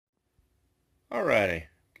Alrighty,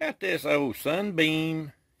 got this old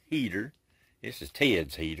Sunbeam heater. This is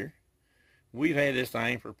Ted's heater. We've had this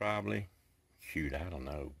thing for probably, I don't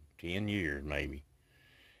know, 10 years maybe.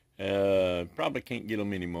 Probably can't get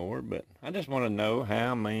them anymore, but I just want to know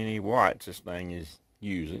how many watts this thing is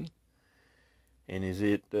using. And is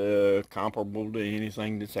it comparable to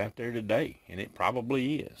anything that's out there today? And it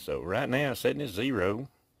probably is. So right now it's setting at 0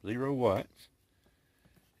 watts.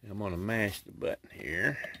 And I'm going to mash the button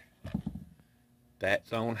here.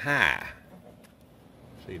 That's on high.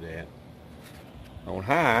 See that? On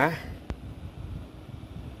high,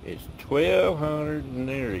 it's 1200,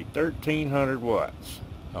 nearly 1300 watts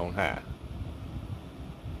on high.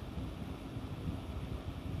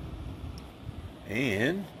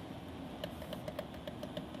 And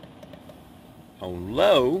on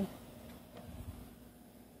low,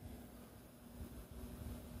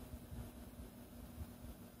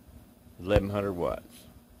 it's 1100 watts.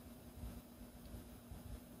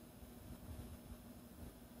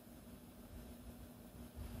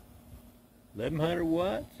 1100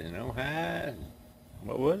 watts, and on high,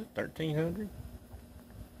 what was it, 1300?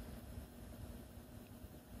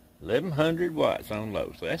 1100 watts on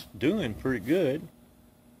low, so that's doing pretty good.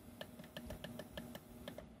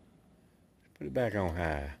 Put it back on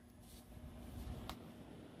high.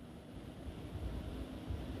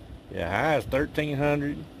 Yeah, high is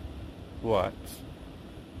 1300 watts.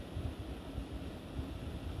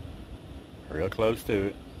 Real close to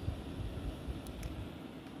it.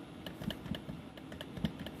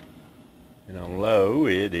 And on low,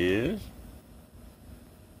 it is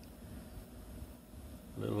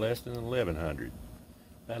a little less than 1100,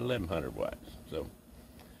 about 1100 watts. So,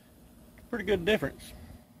 pretty good difference.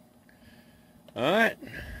 All right,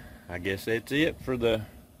 I guess that's it for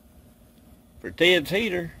Ted's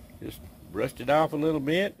heater. Just brushed it off a little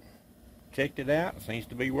bit, checked it out. Seems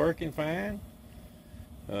to be working fine.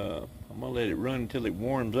 I'm gonna let it run until it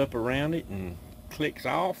warms up around it and clicks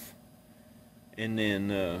off, and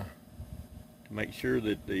then make sure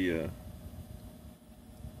that the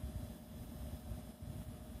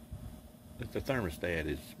thermostat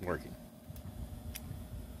is working.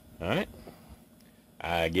 All right,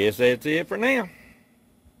 I guess that's it for now.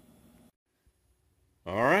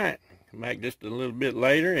 All right, come back just a little bit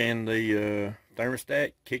later, and the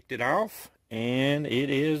thermostat kicked it off, and it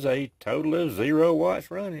is a total of 0 watts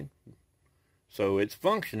running. So it's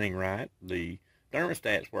functioning right. The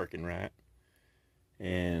thermostat's working right,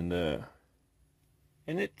 and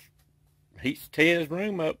it heats Ted's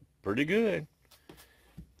room up pretty good.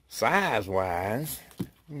 Size-wise, let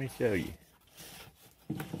me show you.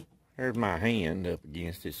 There's my hand up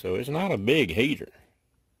against it, so it's not a big heater.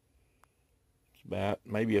 It's about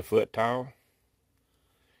maybe a foot tall,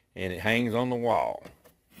 and it hangs on the wall.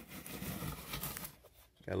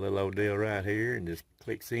 Got a little old deal right here, and just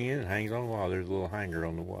clicks in and hangs on the wall. There's a little hanger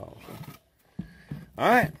on the wall. So. All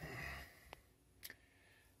right.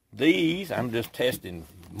 These, I'm just testing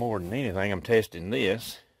more than anything. I'm testing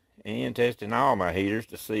this and testing all my heaters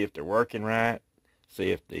to see if they're working right,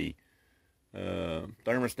 see if the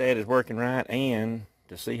thermostat is working right, and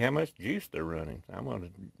to see how much juice they're running. I'm going to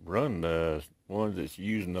run the ones that's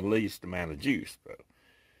using the least amount of juice, but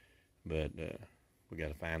we got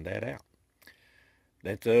to find that out.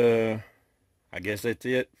 That's I guess that's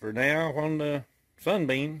it for now on the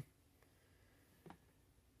Sunbeam.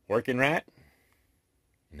 Working right.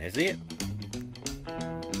 And that's it.